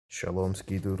Shalom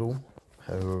Ski Doodle,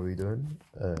 how are we doing?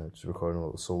 Just recording a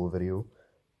little solo video.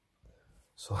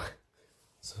 So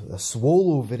a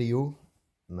swallow video?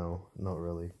 No, not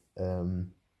really.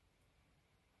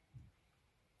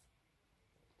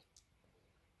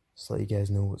 Just let you guys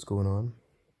know what's going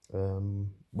on.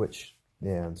 Which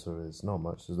the answer is not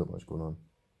much. There's not much going on.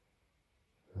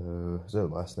 I was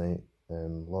out last night. A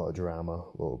lot of drama,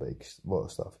 a lot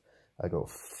of stuff. I got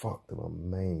fucked in my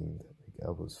mind. Like,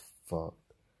 I was fucked.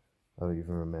 I don't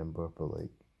even remember, but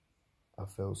like, I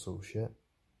felt so shit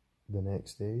the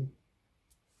next day.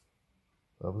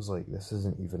 I was like, this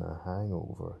isn't even a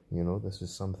hangover, you know, this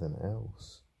is something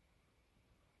else.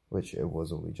 Which it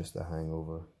was only just a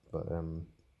hangover, but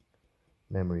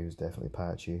memory was definitely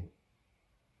patchy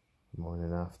the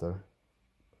morning after.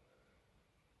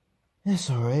 It's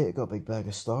alright, I got a big bag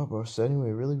of Starburst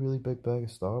anyway, really big bag of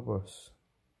Starburst.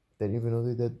 Didn't even know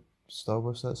they did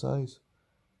Starburst that size.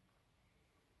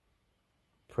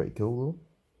 Pretty cool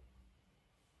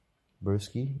though.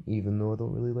 Brewski, even though I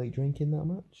don't really like drinking that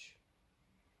much.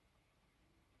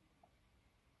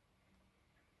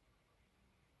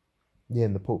 Yeah,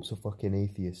 and the Pope's a fucking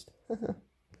atheist.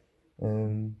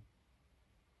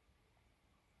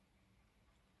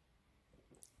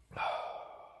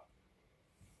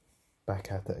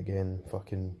 Back at it again,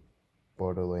 fucking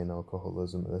borderline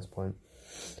alcoholism at this point.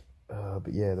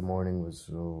 But yeah, the morning was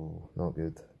not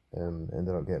good.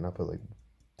 Ended up getting up at like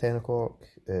 10 o'clock,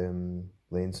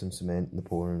 laying some cement in the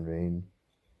pouring rain.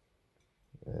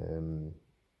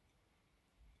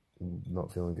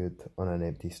 Not feeling good on an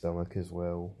empty stomach as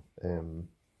well. Then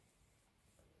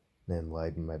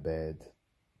lied in my bed,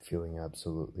 feeling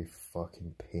absolutely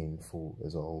fucking painful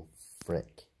as all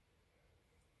frick.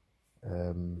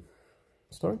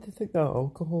 Starting to think that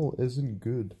alcohol isn't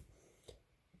good.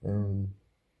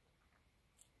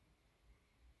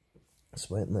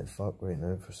 Sweating like fuck right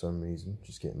now for some reason.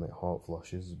 Just getting like hot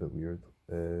flushes is a bit weird.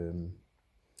 The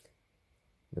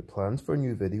plans for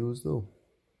new videos though.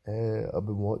 I've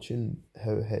been watching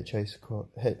how to hitchhike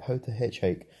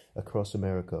across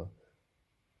America.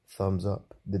 Thumbs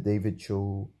up. The David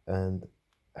Cho and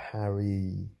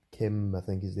Harry Kim, I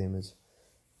think his name is.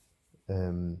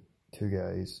 Two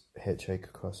guys hitchhike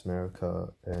across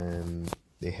America.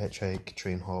 They hitchhike,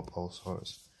 train hop, all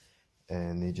sorts,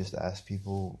 and they just ask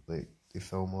people, like, they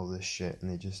film all this shit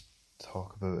and they just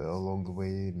talk about it along the way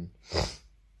and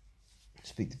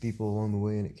speak to people along the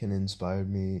way, and it kind of inspired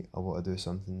me. I want to do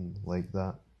something like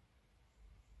that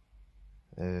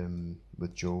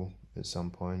with Joe at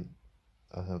some point.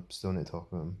 I still need to talk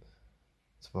about him.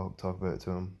 Talk about it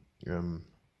to him.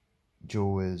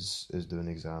 Joe is doing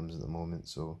exams at the moment,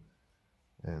 so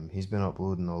he's been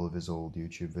uploading all of his old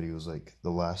YouTube videos. Like the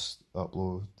last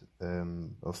upload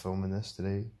of filming this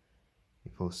today, he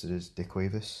posted his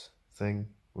DeQuavis thing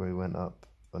where he went up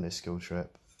on his skill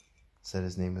trip, said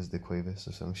his name was DeQuavis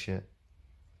or some shit.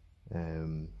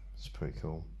 It's pretty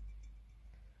cool.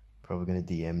 Probably gonna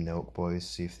DM Nelk Boys,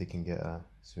 see if we can get a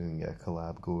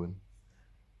collab going.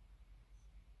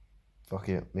 Fuck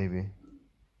it, maybe.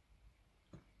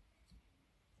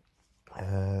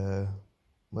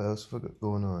 What else have I got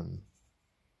going on?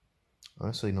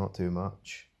 Honestly, not too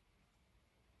much.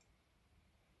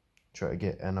 Try to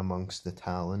get in amongst the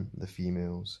talent, the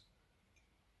females.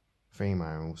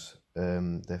 Females,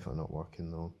 definitely not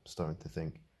working though. Starting to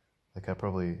think, like, I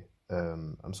probably,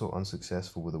 I'm so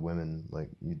unsuccessful with the women. Like,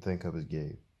 you'd think I was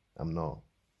gay. I'm not.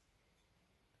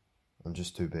 I'm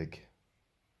just too big.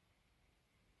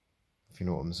 If you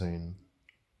know what I'm saying.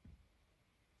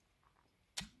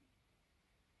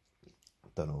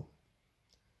 Don't know.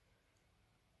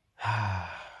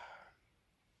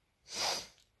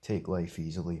 Take life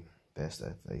easily. Best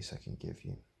advice I can give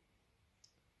you.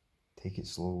 Take it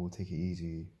slow, take it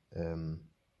easy. And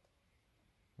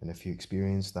if you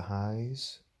experience the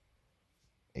highs,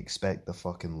 expect the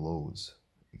fucking lows.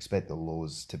 Expect the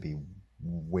lows to be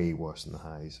way worse than the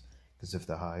highs. Because if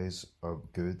the highs are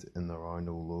good and there are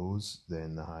no lows,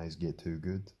 then the highs get too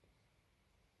good.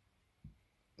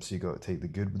 So you got to take the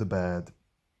good with the bad.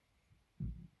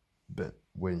 But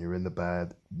when you're in the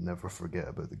bad, never forget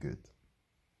about the good.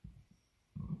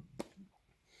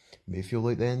 May feel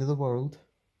like the end of the world,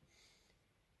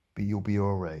 but you'll be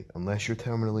alright. Unless you're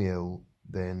terminally ill,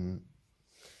 then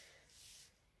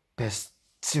best,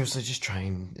 seriously, just try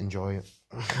and enjoy it.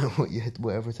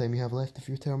 Whatever time you have left. If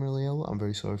you're terminally ill, I'm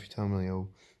very sorry if you're terminally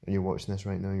ill and you're watching this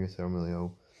right now, you're terminally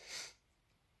ill.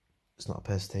 It's not a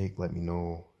piss take, let me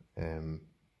know. I'm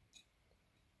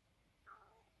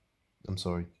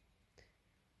sorry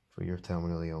for your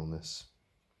terminal illness.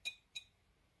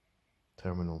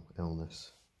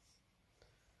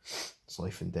 It's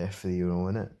life and death for you,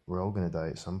 innit? We're all gonna die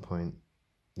at some point.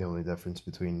 The only difference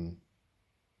between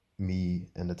me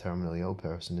and a terminally ill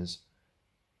person is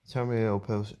a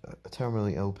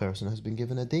terminally ill person has been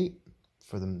given a date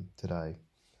for them to die.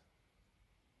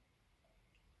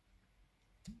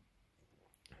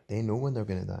 They know when they're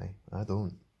gonna die. I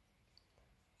don't.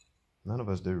 None of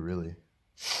us do, really.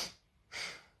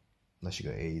 Unless you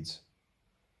got AIDS.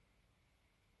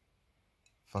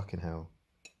 Fucking hell.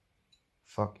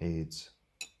 Fuck AIDS.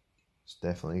 It's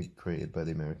definitely created by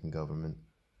the American government,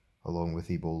 along with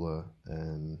Ebola.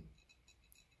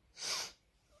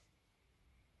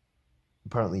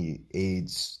 Apparently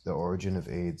AIDS, the origin of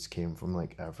AIDS came from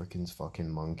like Africans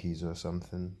fucking monkeys or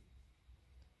something.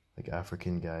 Like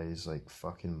African guys like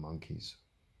fucking monkeys.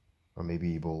 Or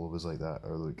maybe Ebola was like that,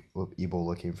 or like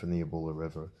Ebola came from the Ebola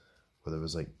River, where there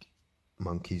was like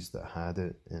monkeys that had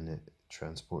it and it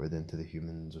transported into the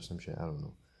humans or some shit. I don't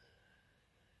know.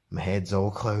 My head's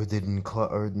all clouded and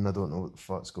cluttered and I don't know what the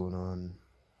fuck's going on.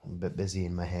 I'm a bit busy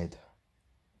in my head.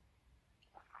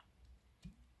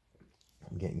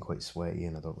 I'm getting quite sweaty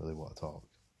and I don't really want to talk.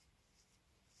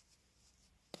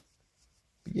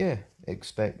 But yeah,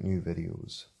 expect new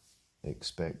videos.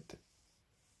 Expect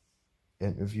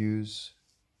interviews,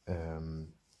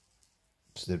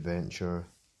 just adventure.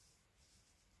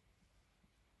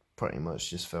 Pretty much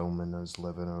just filming us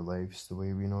living our lives the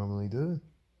way we normally do.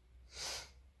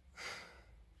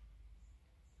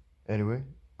 Anyway,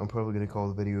 I'm probably going to call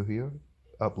the video here.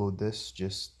 Upload this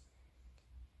just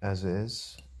as it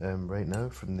is right now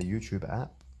from the YouTube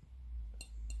app.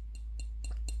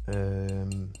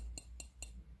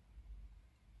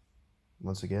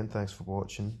 Once again, thanks for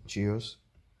watching. Cheers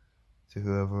to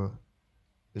whoever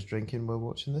is drinking while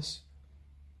watching this.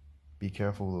 Be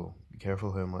careful though. Be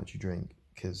careful how much you drink,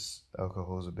 because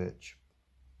alcohol is a bitch.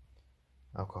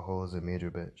 Alcohol is a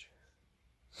major bitch.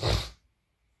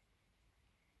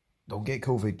 Don't get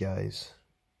COVID, guys.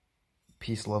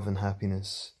 Peace, love, and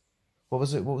happiness. What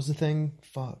was it? What was the thing?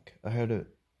 Fuck. I heard it.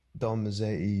 Don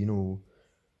Mazzetti,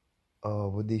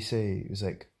 what'd they say? It was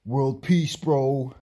like, world peace, bro.